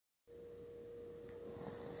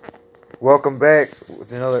Welcome back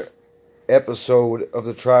with another episode of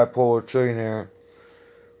the Tripolar Trillionaire.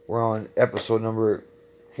 We're on episode number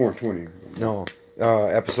 420.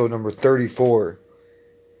 Episode number 34.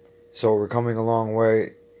 So we're coming a long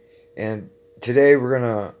way. And today we're going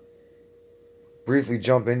to briefly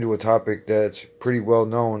jump into a topic that's pretty well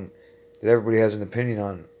known, that everybody has an opinion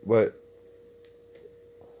on. But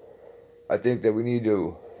I think that we need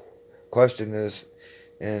to question this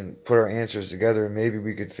and put our answers together, and maybe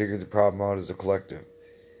we could figure the problem out as a collective.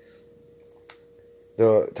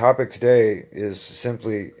 The topic today is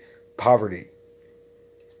simply poverty.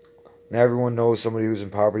 Now, everyone knows somebody who's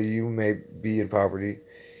in poverty. You may be in poverty,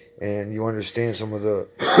 and you understand some of the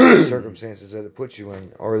circumstances that it puts you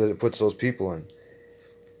in, or that it puts those people in.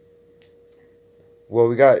 Well,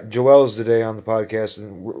 we got Joel's today on the podcast,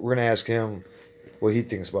 and we're going to ask him what he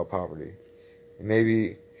thinks about poverty. And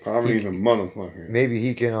maybe Poverty's a motherfucker. Maybe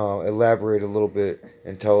he can elaborate a little bit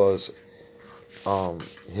and tell us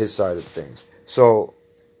his side of things. So,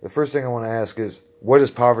 the first thing I want to ask is, what does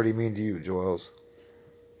poverty mean to you, Joels?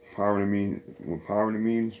 What poverty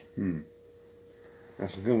means?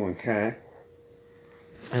 That's a good one, Kai.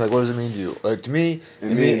 And, what does it mean to you? To me,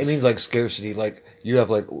 it means like scarcity. Like, you have,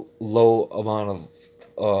 low amount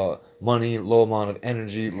of money, low amount of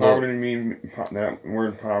energy. That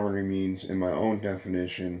word poverty means, in my own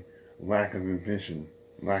definition, lack of ambition,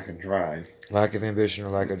 lack of drive. Lack of ambition or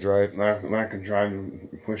lack of drive? Lack of drive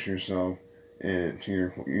to push yourself and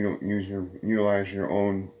utilize your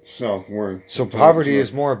own self-worth. So poverty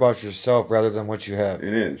is more about yourself rather than what you have.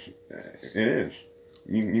 It is.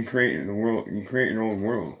 You create the world. You create your own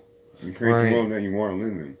world. You create the world that you want to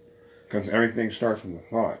live in. Because everything starts with a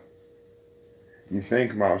thought. You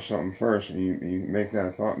think about something first, and you make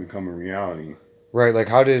that thought become a reality. Right. Like,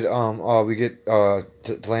 how did we get to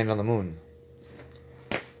land on the moon?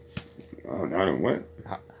 Out of what?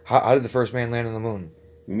 How did the first man land on the moon?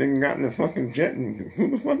 The nigga got in the fucking jet and flew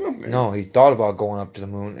the fuck up there. No, he thought about going up to the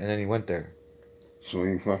moon, and then he went there. So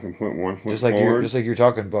he fucking put one foot forward. Just like you're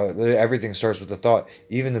talking about, everything starts with a thought.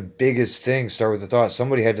 Even the biggest things start with a thought.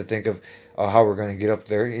 Somebody had to think of how we're going to get up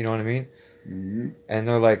there. You know what I mean? Mm-hmm. And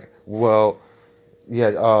they're like, well,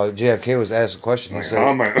 yeah. JFK was asked a question. He said, "How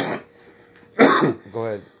am I?" Go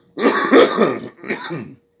ahead.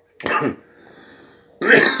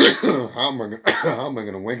 How am I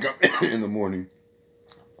going to wake up in the morning?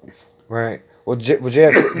 Right. Well,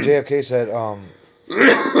 JFK said,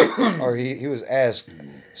 or he was asked,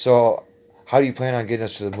 so how do you plan on getting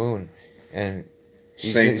us to the moon? And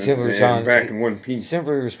he simply responded, back in one piece.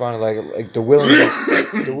 Simply responded like the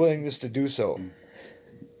willingness to do so.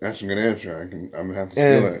 That's a good answer. I'm gonna have to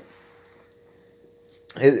steal it.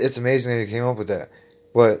 It's amazing that he came up with that.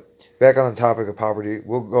 But back on the topic of poverty,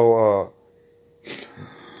 we'll go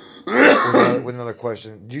with another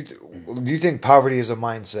question. Do you think poverty is a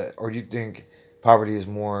mindset, or do you think poverty is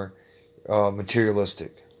more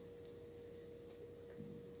materialistic?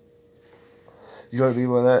 You know what I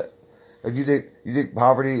mean by that? Like, you think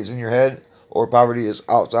poverty is in your head, or poverty is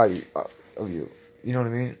outside of you? You know what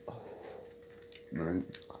I mean? Right.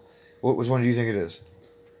 Which one do you think it is?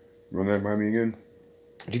 Run that by me again.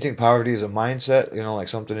 Do you think poverty is a mindset, like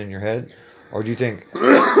something in your head? Or do you think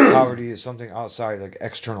poverty is something outside, like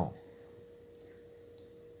external?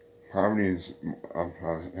 Poverty is, I'll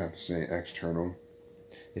probably have to say, external.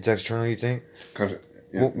 It's external, you think? Because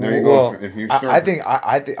there you go. If you start, I think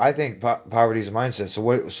poverty is a mindset. So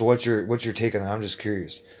what's your take on that? I'm just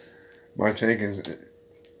curious. My take is,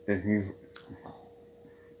 if you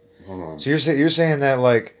hold on. So you're saying that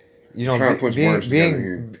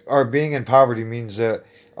being in poverty means that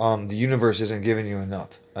the universe isn't giving you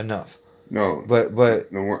enough. No. But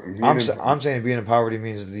I'm saying being in poverty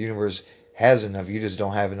means that the universe has enough. You just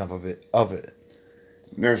don't have enough of it.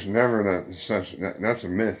 There's never that's a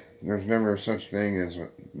myth. There's never such thing as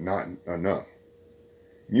not enough.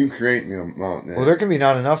 You create the amount. Well, there can be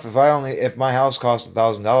not enough. If my house costs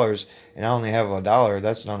 $1,000 and I only have $1,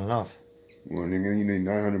 that's not enough. Well, nigga, you need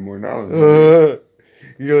 $900 more.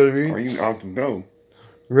 You know what I mean? Are you out the dough?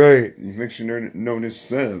 Right. You make sure know this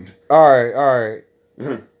served. All right.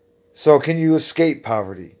 So, can you escape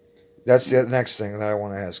poverty? That's the next thing that I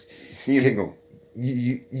want to ask. You can. So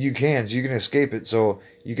you can escape it. So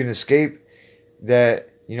you can escape that,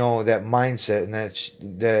 that mindset and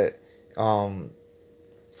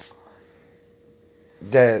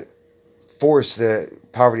that force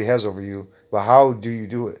that poverty has over you. But how do you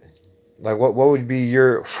do it? Like, what would be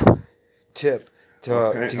your tip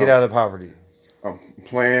to get out of poverty? A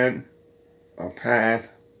plan, a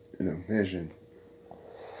path, and a vision.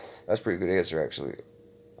 That's a pretty good answer, actually.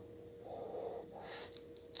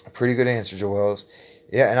 A pretty good answer, Joels.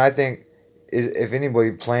 Yeah, and I think if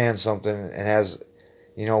anybody plans something and has,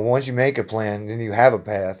 once you make a plan, then you have a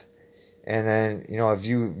path, and then if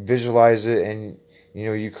you visualize it and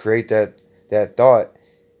you create that thought,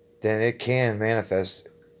 then it can manifest,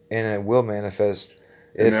 and it will manifest.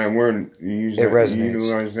 And that word, you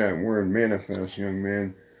utilize that word manifest, young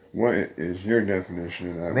man. What is your definition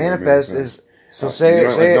of that manifest word? Is so say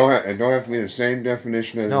it don't have to be the same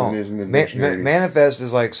definition as it is in the dictionary. Manifest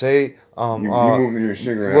is like say you moving your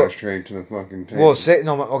cigarette ashtray to the fucking table.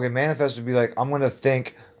 Well, manifest would be like, I'm gonna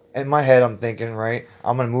think in my head. I'm thinking, right,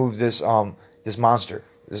 I'm gonna move this this Monster,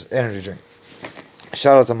 this energy drink.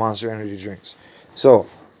 Shout out to Monster energy drinks. So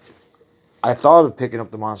I thought of picking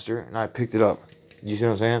up the Monster, and I picked it up. You see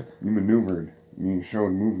what I'm saying? You maneuvered. You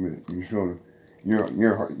showed movement. You showed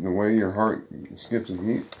your heart, the way your heart skips a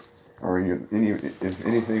beat, or if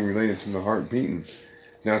anything related to the heart beating.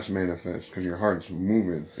 That's manifest, because your heart's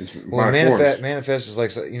moving. It's by force. Manifest is like,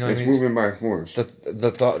 it's what I mean? Moving by force.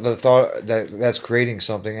 The thought that's creating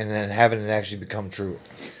something and then having it actually become true.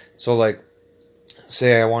 So like,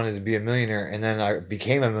 say I wanted to be a millionaire and then I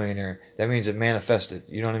became a millionaire. That means it manifested.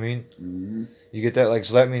 You know what I mean? Mm-hmm. You get that? Like,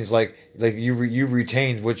 so that means like you've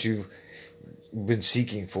retained what you've been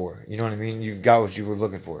seeking for. You know what I mean? You've got what you were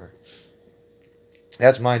looking for.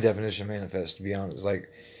 That's my definition of manifest, to be honest. Like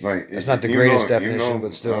it's not the greatest definition,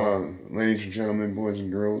 but still. Ladies and gentlemen, boys and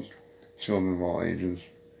girls, children of all ages,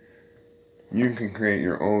 you can create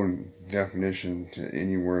your own definition to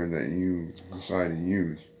any word that you decide to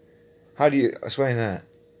use. How do you explain that?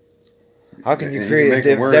 How can you create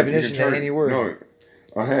a definition to any word? No,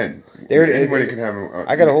 ahead. Anybody can have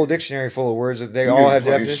I got a whole dictionary full of words that they all have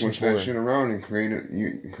definitions for. You switch that shit around and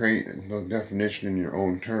create the definition in your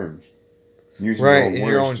own terms. Right, in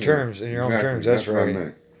your own terms. That's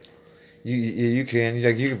right. You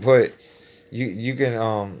can put you can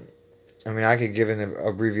I mean, I could give an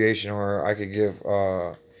abbreviation, or I could give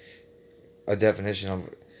a definition of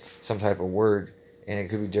some type of word, and it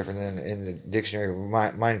could be different than in the dictionary.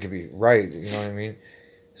 Mine could be right. You know what I mean?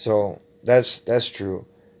 So that's true.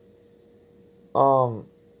 The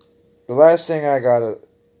last thing I gotta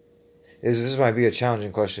is, this might be a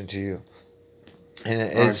challenging question to you, and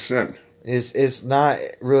it's not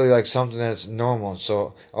really like something that's normal.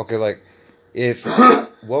 So okay, like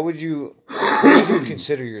what would you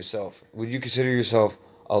consider yourself? Would you consider yourself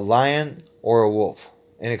a lion or a wolf?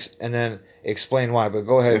 And then explain why. But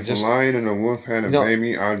go ahead. If a lion and a wolf had a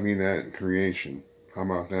baby, I'd be that creation. How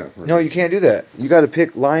about that? No, you can't do that. You got to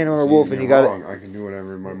pick lion or a wolf, and you got to. I can do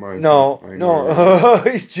whatever in my mind. No,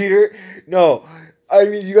 you cheater. No, I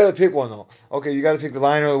mean, you got to pick one though. Okay, you got to pick the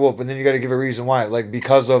lion or the wolf, but then you got to give a reason why, like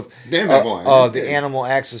because of the animal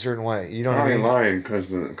acts a certain way. You know what I mean? Lion because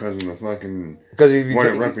of the fucking what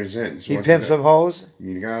it represents. He pimps some hoes.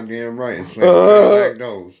 You goddamn right. It's like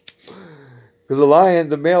those. Because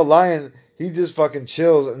the male lion, he just fucking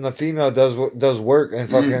chills, and the female does work and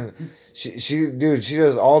fucking. She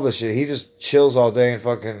does all the shit. He just chills all day and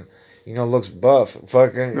fucking, looks buff.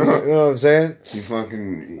 Fucking, you know what I'm saying?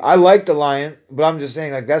 I like the lion, but I'm just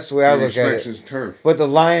saying, like, that's the way I look at it. His turf. But the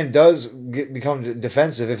lion does become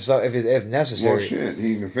defensive if necessary. Well, shit,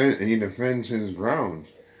 he defends his grounds.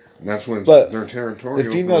 That's what they're territorial. The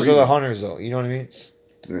females are the hunters, though. You know what I mean?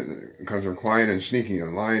 Because they're quiet and sneaky. A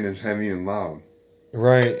lion is heavy and loud.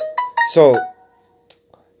 Right. So,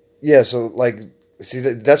 yeah. So, like. See,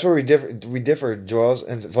 that's where we differ, Joels,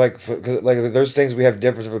 and like there's things we have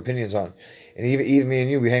difference of opinions on, and even me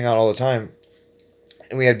and you, we hang out all the time,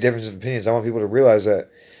 and we have difference of opinions. I want people to realize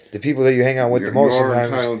that the people that you hang out with the most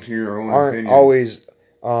sometimes aren't always,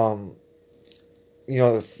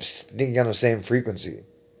 thinking on the same frequency.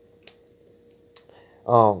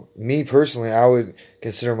 Me personally, I would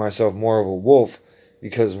consider myself more of a wolf,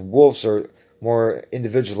 because wolves are more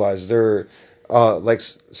individualized. They're they're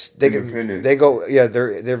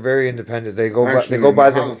very independent. They go by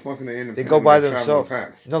themselves.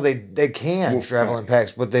 No, they can travel in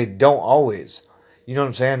packs, but they don't always. You know what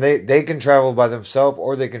I'm saying? They can travel by themselves,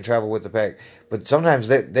 or they can travel with the pack. But sometimes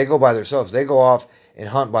they go by themselves. They go off and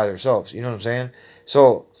hunt by themselves. You know what I'm saying?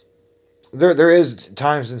 So there is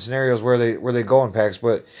times and scenarios where they go in packs,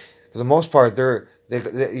 but for the most part, you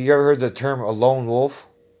ever heard the term a lone wolf?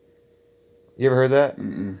 You ever heard that?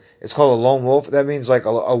 Mm-mm. It's called a lone wolf. That means like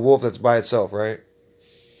a wolf that's by itself, right?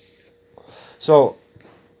 So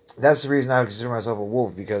that's the reason I would consider myself a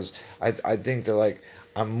wolf, because I think that like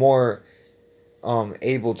I'm more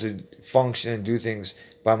able to function and do things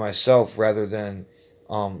by myself rather than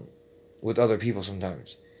with other people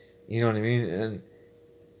sometimes. You know what I mean? And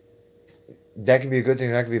that can be a good thing,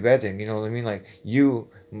 and that can be a bad thing. You know what I mean? Like, you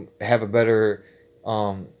have a better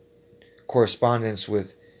correspondence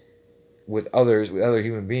with with others, with other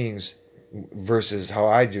human beings, versus how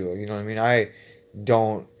I do. You know what I mean? I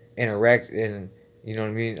don't interact and, you know what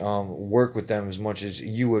I mean, work with them as much as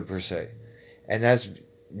you would per se, and that's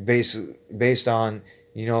based on,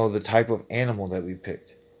 you know, the type of animal that we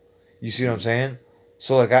picked. You see what I'm saying?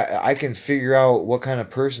 So like I can figure out what kind of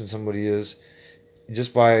person somebody is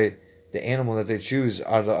just by the animal that they choose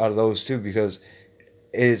out of those two, because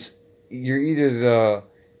it's you're either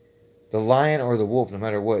the lion or the wolf, no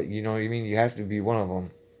matter what. You know what I mean? You have to be one of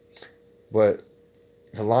them. But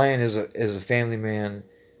the lion is a family man,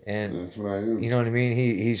 and that's what I do. you know what I mean.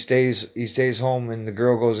 He stays home, and the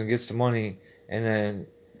girl goes and gets the money, and then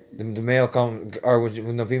the male comes, or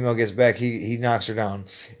when the female gets back, he knocks her down.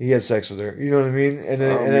 He has sex with her. You know what I mean? And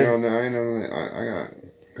then I know I got,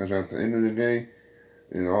 because at the end of the day,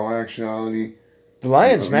 in all actuality, the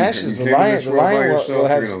lion smashes. The lion will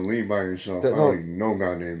have. You're gonna leave by yourself. I don't need no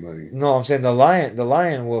goddamn buddy. No, I'm saying the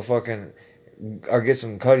lion will fucking or get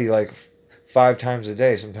some cutty like 5 times a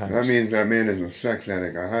day sometimes. That means that man is a sex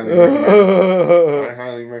addict. I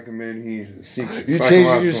highly recommend he seeks. You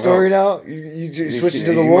changing your story now? You switching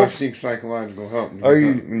to the wolf? Must seek psychological help. Are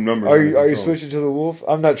you switching to the wolf?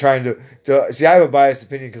 I'm not trying to see. I have a biased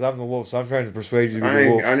opinion because I'm the wolf, so I'm trying to persuade you to be the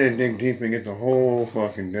wolf. I didn't dig deep and get the whole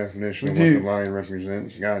fucking definition of what the lion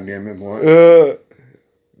represents. God damn it, boy.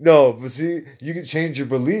 No, but see, you can change your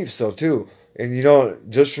beliefs though too. And you know,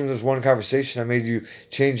 just from this one conversation, I made you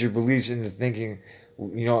change your beliefs into thinking,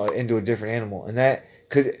 you know, into a different animal, and that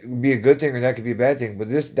could be a good thing or that could be a bad thing. But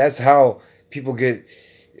that's how people get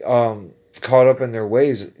caught up in their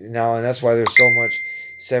ways now, and that's why there's so much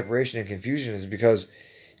separation and confusion. Is because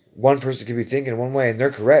one person could be thinking one way and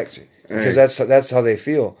they're correct because that's how they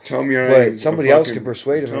feel. Tell me, but somebody else can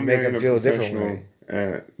persuade them and make them feel a different way.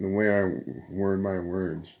 The way I word my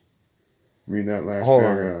words. Read that last Hold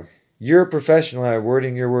paragraph. on. You're a professional at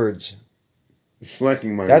wording your words.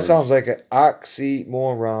 Selecting my words. That sounds like an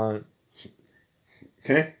oxymoron.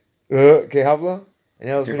 ¿Qué? ¿Qué habla? ¿Qué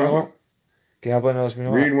habla? No es mi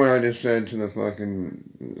Read what I just said to the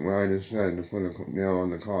fucking... What I just said to put a nail on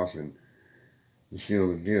the coffin. To seal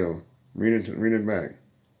the deal. Read it back.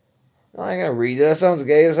 I ain't gonna read that. That sounds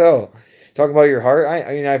gay as hell. Talking about your heart.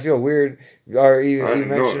 I mean, I feel weird. Or even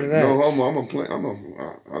mentioning that. No,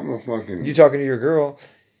 I'm a fucking... You talking to your girl.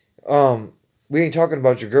 We ain't talking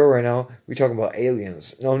about your girl right now. We talking about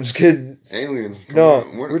aliens. No, I'm just kidding. Aliens?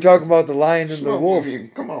 We're talking about the lion and the wolf.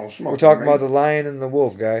 Come on, smoke. We're talking about the lion and the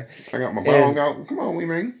wolf, guy. I got my bong out. Come on, we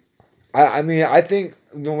man. I mean, I think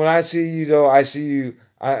when I see you, though, I see you.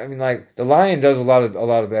 I mean, like the lion does a lot of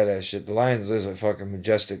badass shit. The lion is a fucking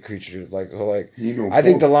majestic creature. I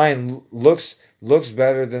think the lion looks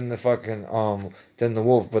better than the fucking than the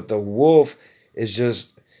wolf, but the wolf is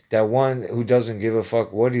just that one who doesn't give a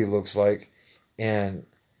fuck what he looks like, and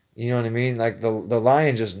you know what I mean. Like the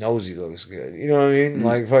lion just knows he looks good. You know what I mean? Mm-hmm.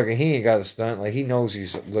 Like fucking he ain't got a stunt. Like he knows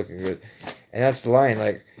he's looking good, and that's the lion.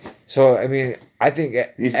 Like so. I mean, I think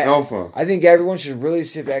he's alpha. I think everyone should really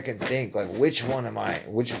sit back and think like, which one am I?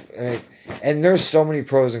 And there's so many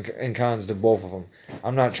pros and cons to both of them.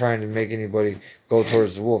 I'm not trying to make anybody go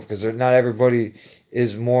towards the wolf because not everybody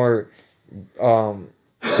is more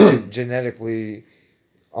genetically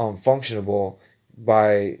functionable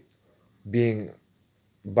by being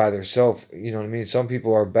by themselves. You know what I mean? Some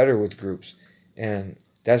people are better with groups, and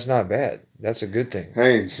that's not bad. That's a good thing.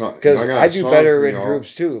 Hey, because I do better in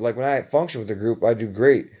groups too. Like when I function with a group, I do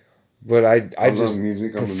great. But I just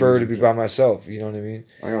prefer to be by myself. You know what I mean?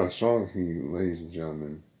 I got a song for you, ladies and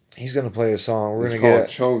gentlemen. He's gonna play a song. We're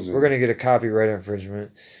Chosen. We're gonna get a copyright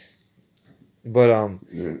infringement. But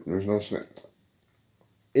there's no.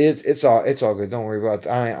 It's all good. Don't worry about it.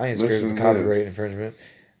 I ain't scared of the copyright infringement.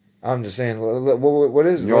 I'm just saying. What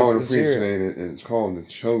is it? Y'all would appreciate it. It's called The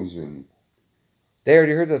Chosen. They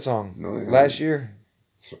already heard that song last year.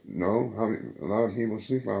 No, a lot of people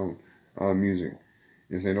sleep on music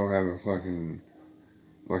if they don't have a fucking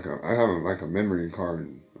I have a memory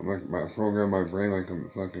card. I'm I program my brain like a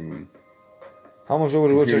fucking. How much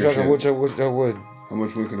wood? How much wood can wood?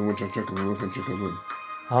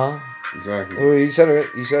 Huh? Exactly. Oh, you said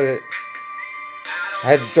it. I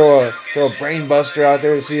had to throw a brain buster out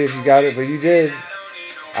there to see if you got it, but you did.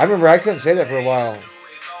 I remember I couldn't say that for a while.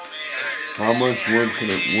 How much wood could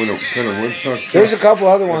a woodchuck? There's a couple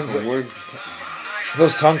other ones.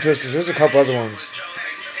 Those tongue twisters. There's a couple other ones.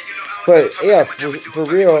 But yeah, for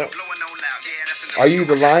real, are you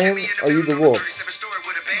the lion or are you the wolf?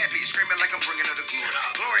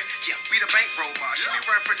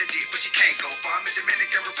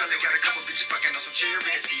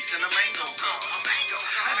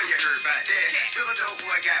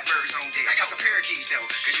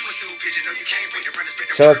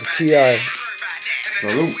 Shout out to T.I.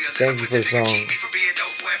 Salute. Thank you for the song.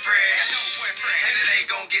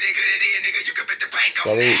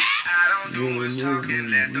 Salute.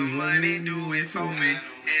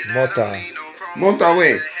 Mota. Monta,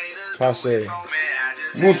 wey. Passe.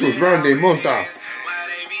 Muchos grandes monta.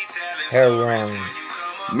 Heron.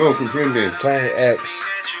 No comprende. Planet X.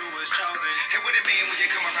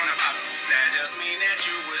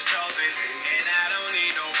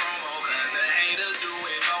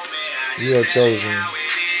 You are chosen.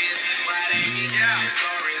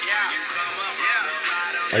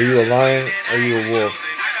 Are you a lion? Are you a wolf?